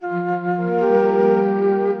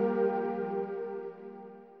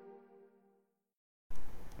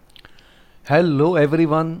Hello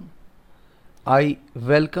everyone. I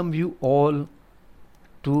welcome you all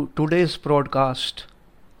to today's broadcast.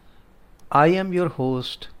 I am your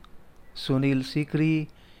host Sunil Sikri,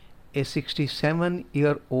 a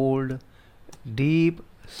 67-year-old deep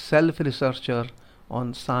self-researcher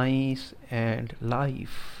on science and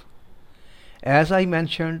life. As I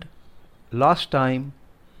mentioned last time,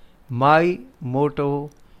 my motto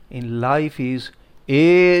in life is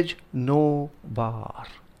age no bar.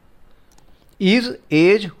 Is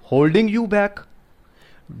age holding you back?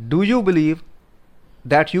 Do you believe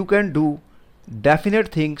that you can do definite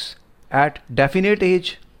things at definite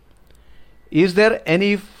age? Is there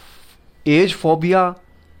any age phobia?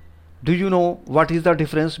 Do you know what is the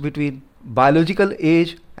difference between biological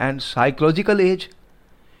age and psychological age?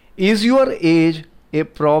 Is your age a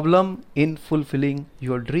problem in fulfilling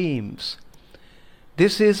your dreams?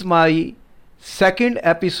 This is my second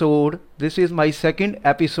episode. This is my second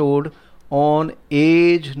episode on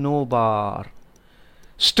Age No Bar.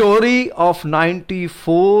 Story of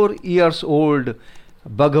 94 years old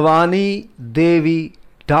Bhagwani Devi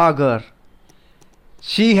Dagar.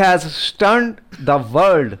 She has stunned the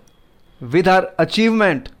world with her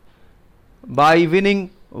achievement by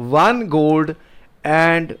winning 1 gold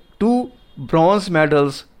and 2 bronze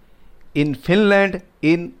medals in Finland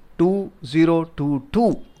in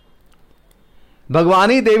 2022.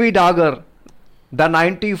 Bhagwani Devi Dagar, the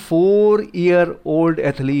 94-year-old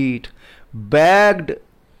athlete, bagged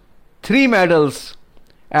 3 medals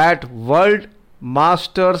at World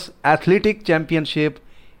Masters Athletic Championship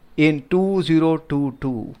in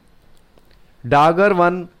 2022. Dagar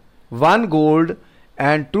won 1 gold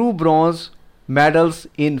and 2 bronze medals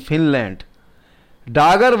in Finland.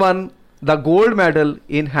 Dagar won the gold medal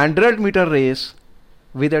in 100-meter race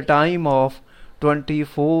with a time of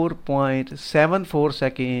 24.74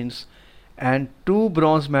 seconds and 2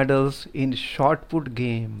 bronze medals in shot put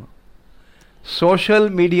game. Social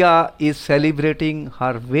media is celebrating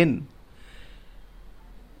her win.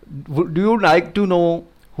 Would you like to know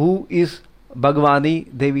who is Bhagwani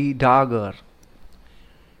Devi Dagar?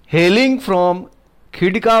 Hailing from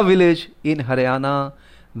Khidka village in Haryana,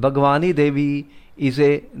 Bhagwani Devi is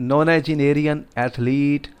a nonagenarian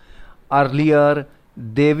athlete. Earlier,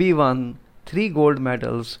 Devi won 3 gold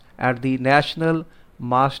medals at the National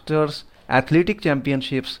Masters Athletic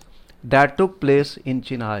Championships that took place in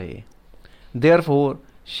Chennai. Therefore,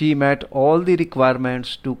 she met all the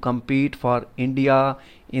requirements to compete for India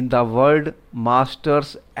in the World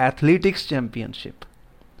Masters Athletics Championship.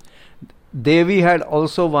 Devi had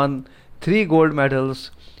also won 3 gold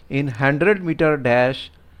medals in 100-meter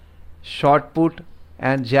dash, shot put,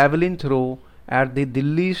 and javelin throw at the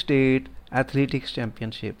Delhi State Athletics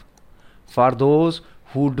Championship. For those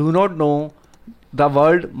who do not know, the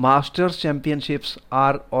World Masters Championships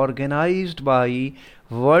are organized by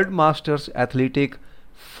World Masters Athletic,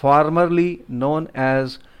 formerly known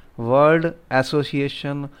as World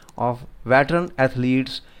Association of Veteran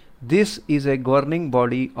Athletes. This is a governing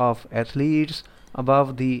body of athletes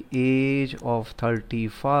above the age of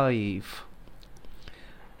 35.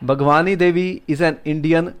 Bhagwani Devi is an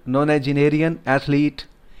Indian nonagenarian athlete.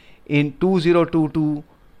 In 2022,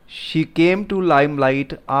 she came to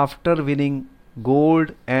limelight after winning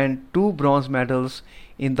gold and 2 bronze medals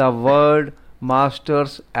in the World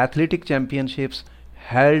Masters Athletic Championships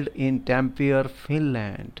held in Tampere,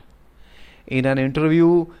 Finland. In an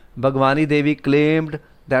interview, Bhagwani Devi claimed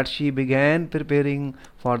that she began preparing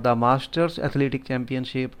for the Masters Athletic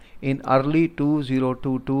Championship in early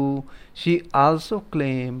 2022. She also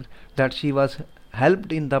claimed that she was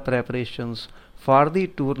helped in the preparations for the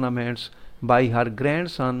tournaments by her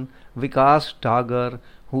grandson Vikas Dagar,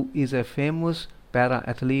 who is a famous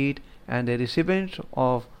para-athlete and a recipient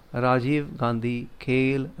of Rajiv Gandhi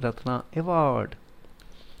Khel Ratna Award.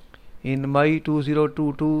 In May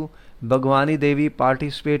 2022, Bhagwani Devi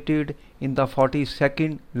participated in the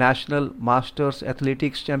 42nd National Masters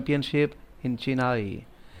Athletics Championship in Chennai.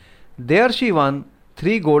 There she won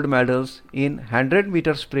 3 gold medals in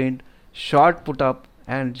 100-meter sprint, shot put-up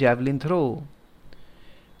and javelin throw.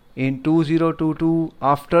 In 2022,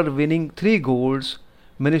 after winning 3 golds,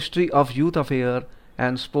 Ministry of Youth Affairs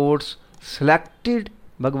and Sports selected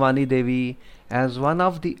Bhagwani Devi as one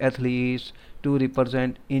of the athletes to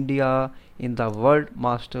represent India in the World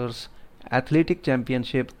Masters Athletic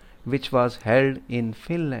Championship, which was held in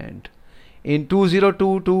Finland. In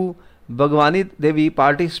 2022, Bhagwani Devi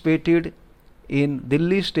participated in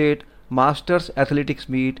Delhi State Masters Athletics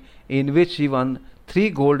meet, in which she won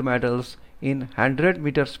 3 gold medals in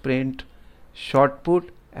 100-meter sprint, shot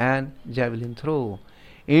put and javelin throw.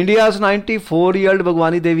 India's 94-year-old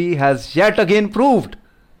Bhagwani Devi has yet again proved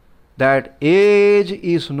that age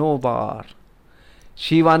is no bar.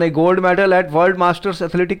 She won a gold medal at World Masters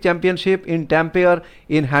Athletic Championship in Tampere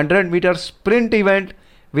in 100-meter sprint event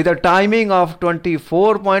with a timing of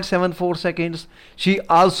 24.74 seconds. She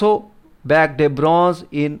also bagged a bronze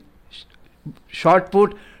in shot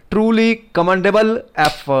put. Truly commendable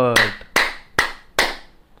effort.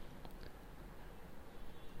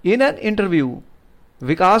 In an interview,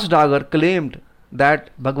 Vikas Dagar claimed that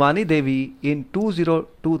Bhagwani Devi in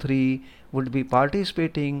 2023 would be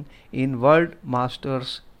participating in World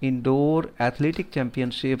Masters Indoor Athletic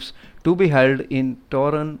Championships to be held in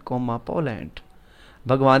Torun, Poland.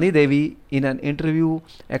 Bhagwani Devi in an interview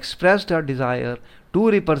expressed her desire to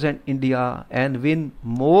represent India and win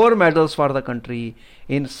more medals for the country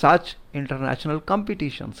in such international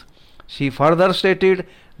competitions. She further stated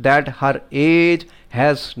that her age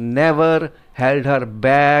has never held her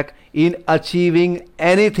back in achieving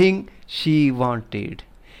anything she wanted.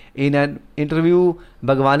 In an interview,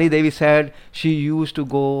 Bhagwani Devi said she used to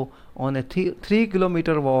go on a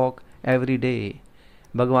 3-kilometer walk every day.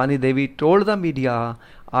 Bhagwani Devi told the media,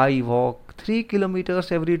 "I walk 3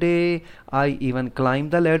 kilometers every day. I even climb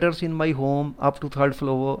the ladders in my home up to third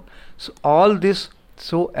floor. So all this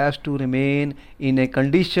so as to remain in a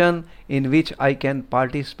condition in which I can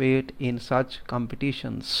participate in such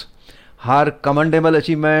competitions." Her commendable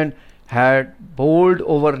achievement had bowled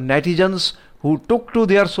over netizens who took to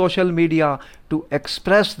their social media to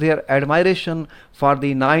express their admiration for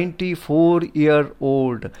the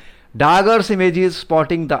 94-year-old. Dagar's images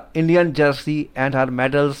sporting the Indian jersey and her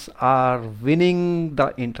medals are winning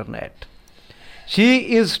the internet.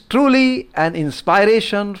 She is truly an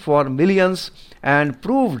inspiration for millions and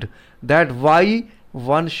proved that why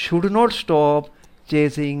one should not stop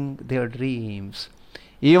chasing their dreams.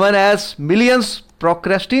 Even as millions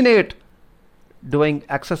procrastinate doing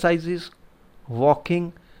exercises,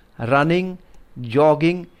 walking, running,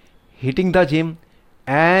 jogging, hitting the gym,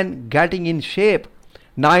 and getting in shape,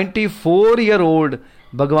 94-year-old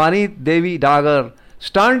Bhagwani Devi Dagar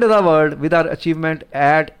stunned the world with her achievement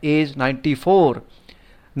at age 94.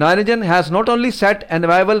 Narayan has not only set an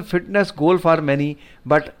viable fitness goal for many,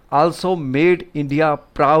 but also made India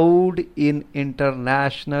proud in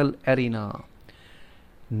international arena.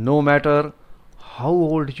 No matter how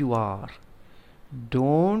old you are,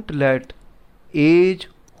 don't let age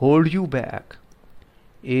hold you back.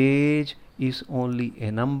 Age is only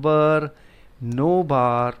a number, no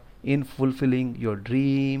bar in fulfilling your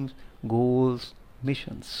dreams, goals,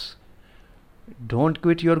 missions. Don't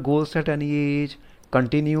quit your goals at any age.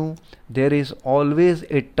 Continue. There is always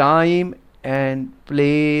a time and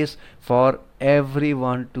place for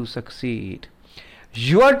everyone to succeed.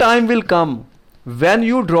 Your time will come when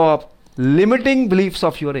you drop limiting beliefs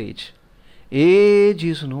of your age. Age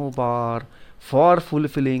is no bar for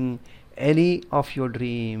fulfilling any of your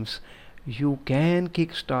dreams. You can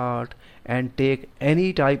kickstart and take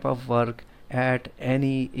any type of work at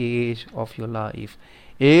any age of your life.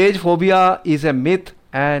 Age phobia is a myth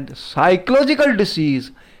and psychological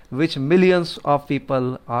disease which millions of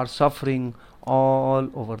people are suffering all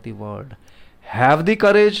over the world. Have the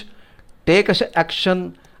courage, take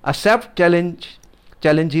action, accept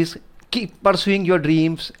challenges, keep pursuing your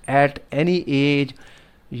dreams at any age.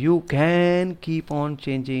 You can keep on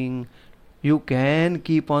changing. You can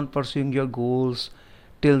keep on pursuing your goals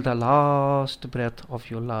till the last breath of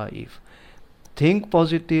your life. Think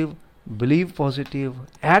positive, believe positive,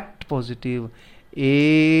 act positive.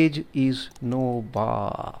 Age is no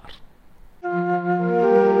bar.